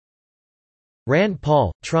Rand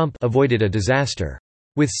Paul, Trump avoided a disaster.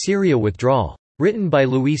 With Syria withdrawal. Written by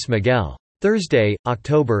Luis Miguel. Thursday,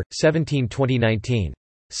 October 17, 2019.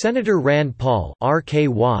 Senator Rand Paul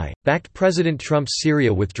 (RKY) backed President Trump's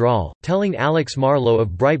Syria withdrawal, telling Alex Marlow of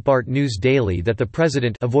Breitbart News Daily that the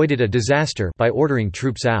president avoided a disaster by ordering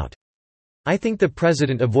troops out. "I think the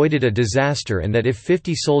president avoided a disaster and that if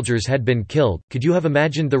 50 soldiers had been killed, could you have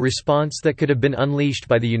imagined the response that could have been unleashed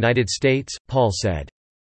by the United States?" Paul said.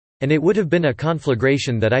 "And it would have been a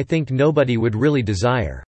conflagration that I think nobody would really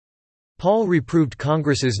desire." Paul reproved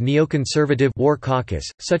Congress's neoconservative War Caucus,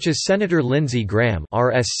 such as Senator Lindsey Graham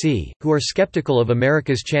 (RSC), who are skeptical of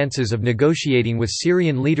America's chances of negotiating with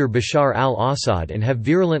Syrian leader Bashar al-Assad and have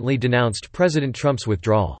virulently denounced President Trump's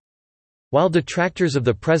withdrawal. While detractors of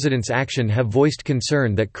the president's action have voiced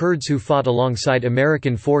concern that Kurds who fought alongside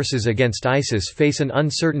American forces against ISIS face an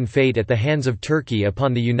uncertain fate at the hands of Turkey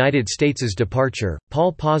upon the United States' departure,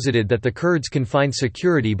 Paul posited that the Kurds can find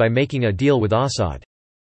security by making a deal with Assad.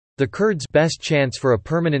 The Kurds' best chance for a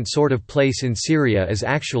permanent sort of place in Syria is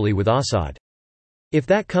actually with Assad. If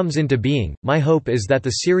that comes into being, my hope is that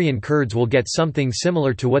the Syrian Kurds will get something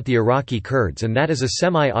similar to what the Iraqi Kurds, and that is a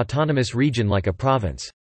semi-autonomous region like a province.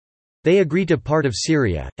 They agree to part of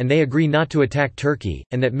Syria, and they agree not to attack Turkey,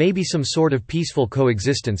 and that maybe some sort of peaceful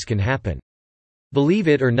coexistence can happen. Believe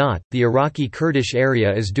it or not, the Iraqi Kurdish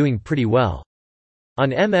area is doing pretty well.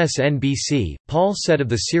 On MSNBC, Paul said of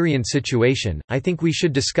the Syrian situation, "I think we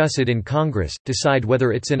should discuss it in Congress, decide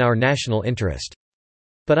whether it's in our national interest.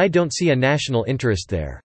 But I don't see a national interest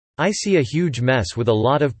there. I see a huge mess with a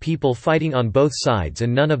lot of people fighting on both sides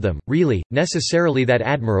and none of them, really, necessarily that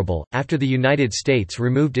admirable." After the United States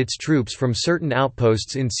removed its troops from certain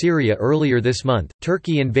outposts in Syria earlier this month,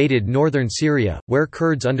 Turkey invaded northern Syria, where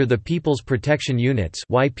Kurds under the People's Protection Units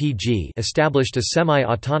 (YPG) established a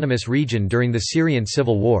semi-autonomous region during the Syrian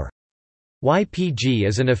civil war. YPG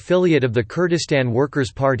is an affiliate of the Kurdistan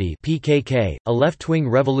Workers' Party (PKK), a left-wing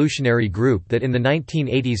revolutionary group that in the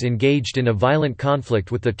 1980s engaged in a violent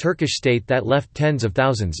conflict with the Turkish state that left tens of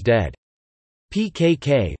thousands dead.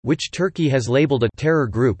 PKK, which Turkey has labeled a terror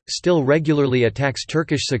group, still regularly attacks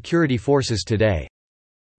Turkish security forces today.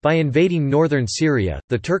 By invading northern Syria,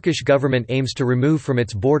 the Turkish government aims to remove from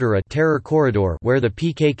its border a terror corridor where the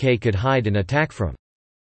PKK could hide and attack from.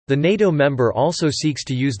 The NATO member also seeks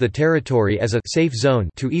to use the territory as a safe zone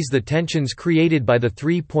to ease the tensions created by the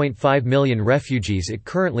 3.5 million refugees it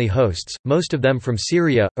currently hosts, most of them from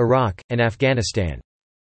Syria, Iraq, and Afghanistan.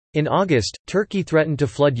 In August, Turkey threatened to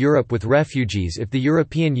flood Europe with refugees if the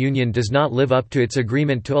European Union does not live up to its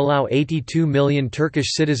agreement to allow 82 million Turkish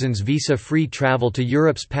citizens visa-free travel to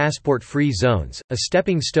Europe's passport-free zones, a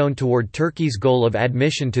stepping stone toward Turkey's goal of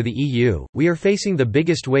admission to the EU. "We are facing the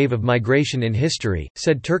biggest wave of migration in history,"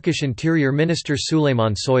 said Turkish Interior Minister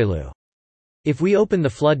Süleyman Soylu. "If we open the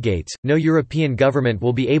floodgates, no European government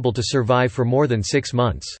will be able to survive for more than 6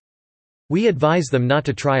 months. We advise them not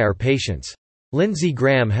to try our patience." Lindsey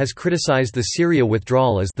Graham has criticized the Syria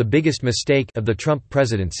withdrawal as the biggest mistake of the Trump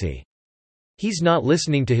presidency. "He's not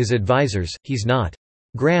listening to his advisors, he's not,"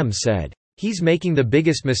 Graham said. "He's making the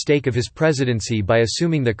biggest mistake of his presidency by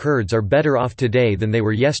assuming the Kurds are better off today than they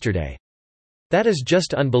were yesterday. That is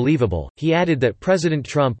just unbelievable." He added that President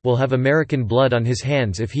Trump will have American blood on his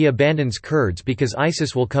hands if he abandons Kurds because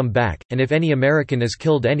ISIS will come back, and if any American is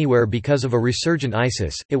killed anywhere because of a resurgent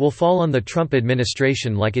ISIS, it will fall on the Trump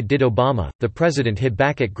administration like it did Obama. The president hit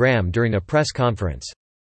back at Graham during a press conference.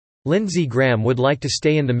 Lindsey Graham would like to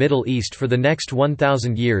stay in the Middle East for the next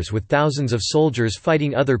 1,000 years with thousands of soldiers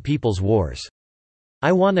fighting other people's wars.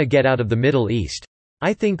 "I wanna get out of the Middle East.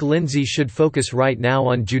 I think Lindsey should focus right now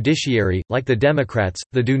on judiciary, like the Democrats,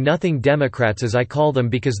 the do-nothing Democrats as I call them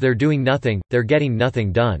because they're doing nothing, they're getting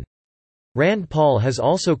nothing done." Rand Paul has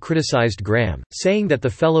also criticized Graham, saying that the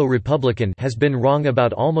fellow Republican has been wrong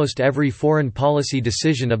about almost every foreign policy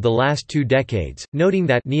decision of the last 2 decades, noting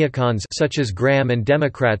that neocons such as Graham and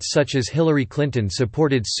Democrats such as Hillary Clinton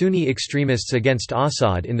supported Sunni extremists against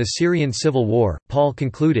Assad in the Syrian civil war. Paul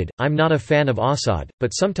concluded, "I'm not a fan of Assad,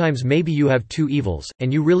 but sometimes maybe you have two evils,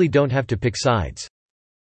 and you really don't have to pick sides."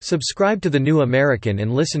 Subscribe to The New American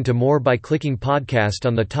and listen to more by clicking podcast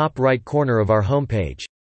on the top right corner of our homepage.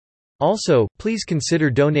 Also, please consider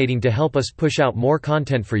donating to help us push out more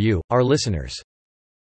content for you, our listeners.